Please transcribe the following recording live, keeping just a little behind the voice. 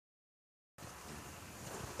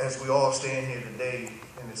as we all stand here today,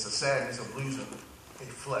 and it's a sadness of losing a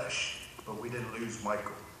flesh, but we didn't lose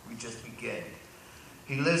Michael. We just began.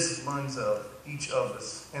 He lives amongst each of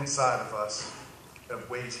us, inside of us, of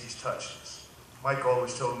ways he's touched us. Mike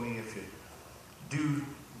always told me, if you do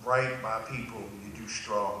right by people, you do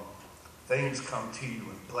strong, things come to you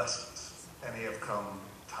in blessings, and they have come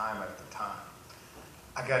time after time.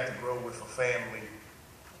 I got to grow with a family,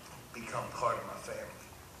 become part of my family,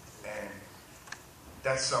 and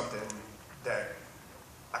that's something that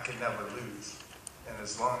I can never lose. And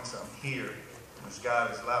as long as I'm here, and as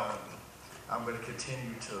God is allowing me, I'm going to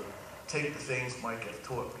continue to take the things Mike has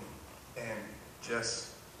taught me and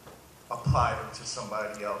just apply them to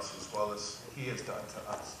somebody else as well as he has done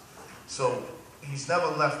to us. So he's never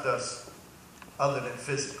left us other than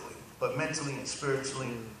physically, but mentally and spiritually,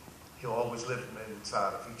 he'll always live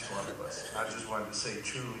inside of each one of us. I just wanted to say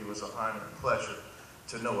truly it was an honor and pleasure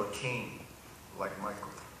to know a king like Michael.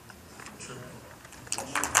 Truly.